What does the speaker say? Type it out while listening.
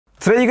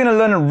Today you're going to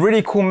learn a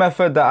really cool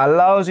method that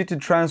allows you to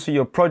transfer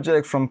your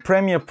projects from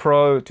Premiere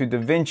Pro to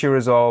DaVinci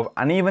Resolve,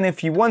 and even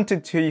if you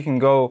wanted to, you can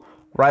go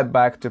right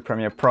back to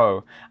Premiere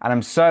Pro. And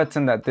I'm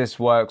certain that this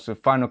works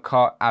with Final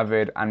Cut,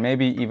 Avid, and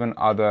maybe even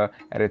other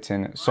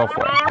editing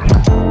software.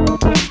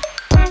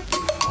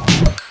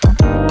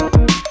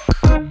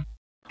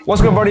 What's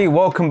good, everybody?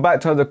 Welcome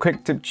back to another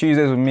Quick Tip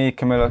Tuesdays with me,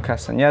 Camilo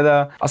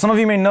Castañeda. As some of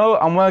you may know,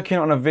 I'm working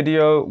on a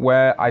video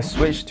where I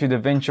switched to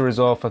DaVinci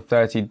Resolve for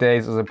 30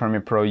 days as a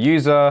Premiere Pro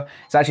user.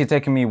 It's actually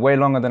taken me way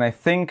longer than I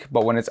think,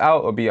 but when it's out,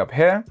 it'll be up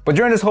here. But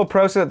during this whole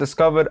process, I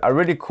discovered a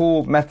really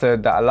cool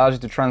method that allows you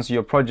to transfer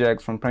your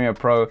projects from Premiere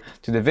Pro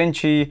to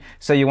DaVinci.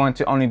 Say you want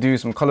to only do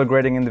some color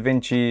grading in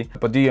DaVinci,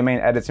 but do your main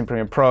edits in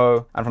Premiere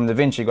Pro, and from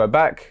DaVinci go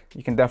back,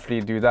 you can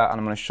definitely do that, and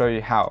I'm going to show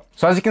you how.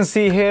 So as you can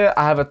see here,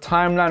 I have a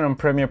timeline on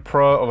Premiere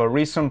Pro of a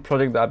recent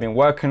project that I've been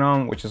working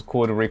on, which is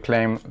called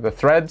Reclaim the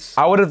Threads.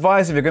 I would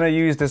advise, if you're going to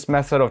use this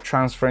method of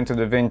transferring to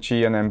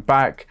DaVinci and then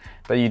back,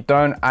 that you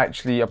don't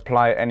actually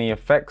apply any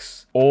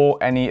effects or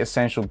any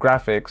essential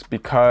graphics,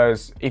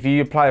 because if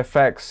you apply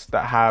effects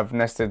that have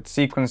nested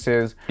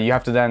sequences, you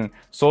have to then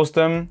source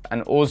them,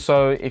 and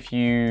also if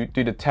you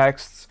do the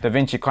texts,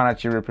 DaVinci can't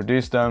actually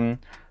reproduce them.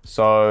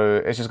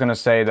 So it's just gonna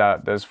say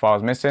that there's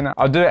files missing.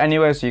 I'll do it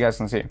anyway so you guys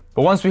can see.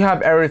 But once we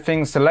have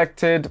everything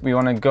selected, we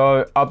wanna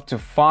go up to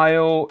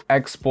File,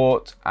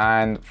 Export,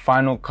 and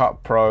Final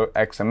Cut Pro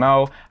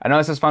XML. I know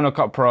it says Final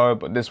Cut Pro,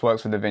 but this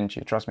works with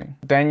DaVinci, trust me.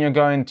 Then you're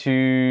going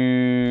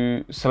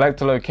to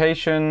select a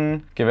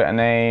location, give it a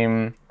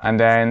name, and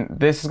then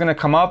this is gonna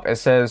come up. It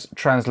says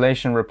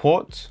Translation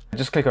Report.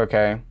 Just click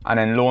OK, and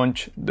then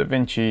launch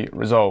DaVinci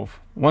Resolve.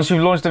 Once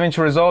you've launched DaVinci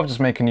Resolve, just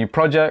make a new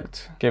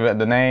project, give it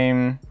the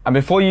name. And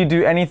before you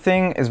do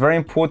anything, it's very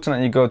important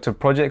that you go to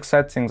project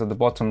settings at the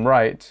bottom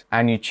right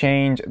and you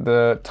change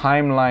the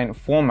timeline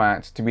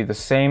format to be the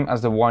same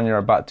as the one you're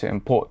about to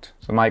import.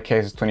 So in my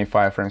case, it's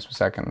 25 frames per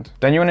second.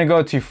 Then you want to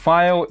go to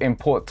File,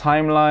 Import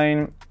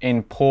Timeline,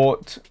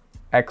 Import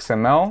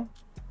XML.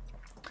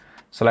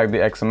 Select the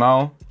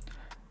XML.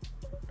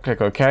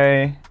 Click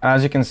OK. And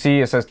as you can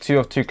see, it says 2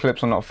 of 2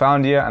 clips are not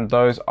found yet, and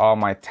those are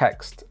my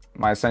text,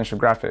 my essential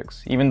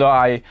graphics. Even though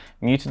I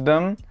muted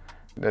them,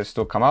 they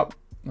still come up,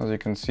 as you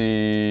can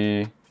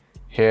see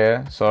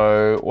here.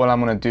 So what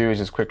I'm gonna do is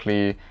just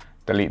quickly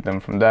delete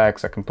them from there,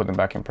 because I can put them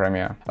back in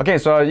Premiere. Okay,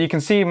 so you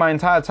can see my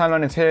entire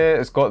timeline is here.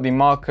 It's got the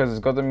markers, it's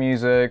got the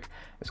music,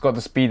 it's got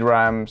the speed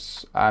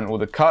ramps and all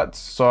the cuts.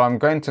 So I'm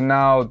going to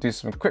now do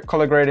some quick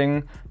color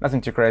grading,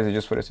 nothing too crazy,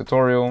 just for this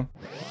tutorial.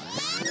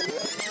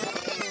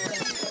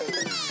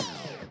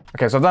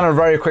 Okay, so I've done a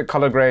very quick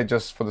color grade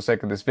just for the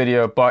sake of this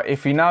video, but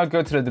if you now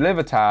go to the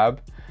Deliver tab,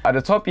 at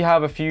the top you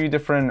have a few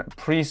different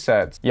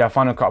presets. You have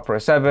Final Cut Pro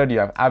 7, you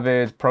have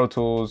Avid, Pro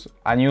Tools,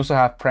 and you also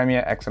have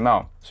Premiere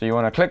XML. So you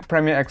want to click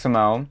Premiere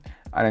XML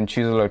and then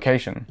choose a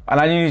location. And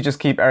I usually just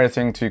keep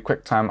everything to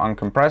QuickTime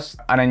uncompressed,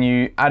 and then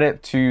you add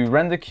it to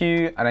render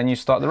queue, and then you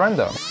start the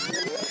render.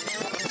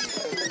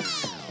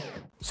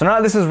 So now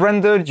that this is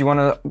rendered, you want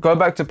to go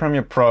back to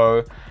Premiere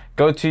Pro,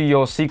 go to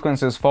your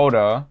sequences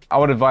folder. I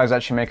would advise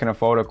actually making a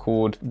folder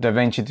called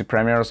DaVinci to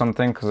Premiere or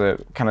something, because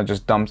it kind of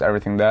just dumps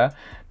everything there.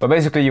 But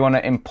basically you want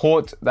to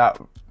import that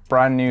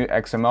brand new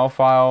XML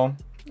file.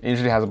 It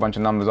usually has a bunch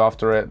of numbers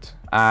after it.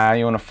 And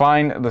you want to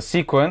find the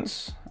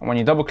sequence. And when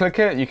you double click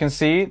it, you can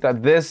see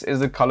that this is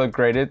the color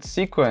graded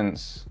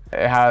sequence.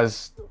 It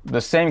has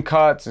the same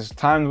cuts, it's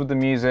timed with the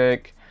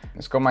music.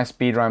 It's got my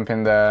speed ramp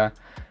in there.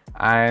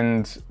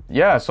 And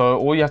yeah, so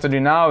all you have to do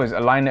now is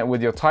align it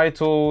with your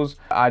titles,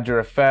 add your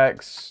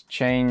effects,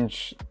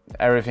 change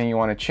everything you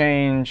want to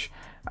change.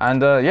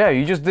 And yeah,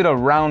 you just did a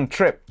round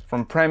trip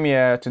from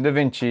Premiere to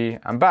DaVinci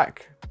and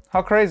back.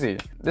 How crazy.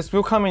 This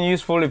will come in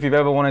useful if you've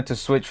ever wanted to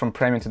switch from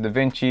Premiere to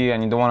DaVinci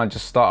and you don't want to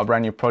just start a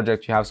brand new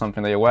project, you have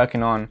something that you're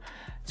working on.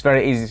 It's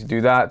very easy to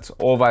do that,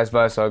 or vice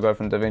versa, go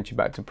from DaVinci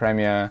back to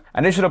Premiere.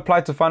 And this should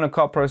apply to Final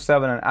Cut Pro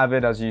 7 and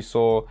Avid, as you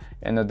saw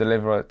in the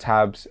Deliver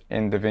tabs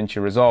in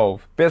DaVinci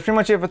Resolve. But that's pretty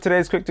much it for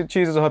today's Quick Tip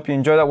Tuesdays. I hope you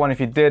enjoyed that one. If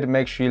you did,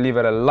 make sure you leave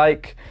it a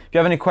like. If you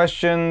have any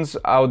questions,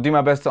 I'll do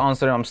my best to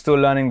answer them. I'm still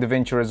learning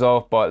DaVinci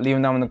Resolve, but leave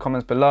them down in the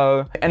comments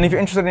below. And if you're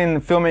interested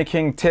in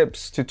filmmaking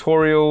tips,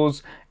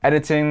 tutorials,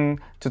 editing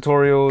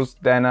tutorials,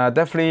 then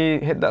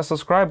definitely hit that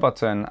subscribe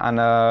button,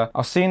 and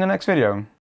I'll see you in the next video.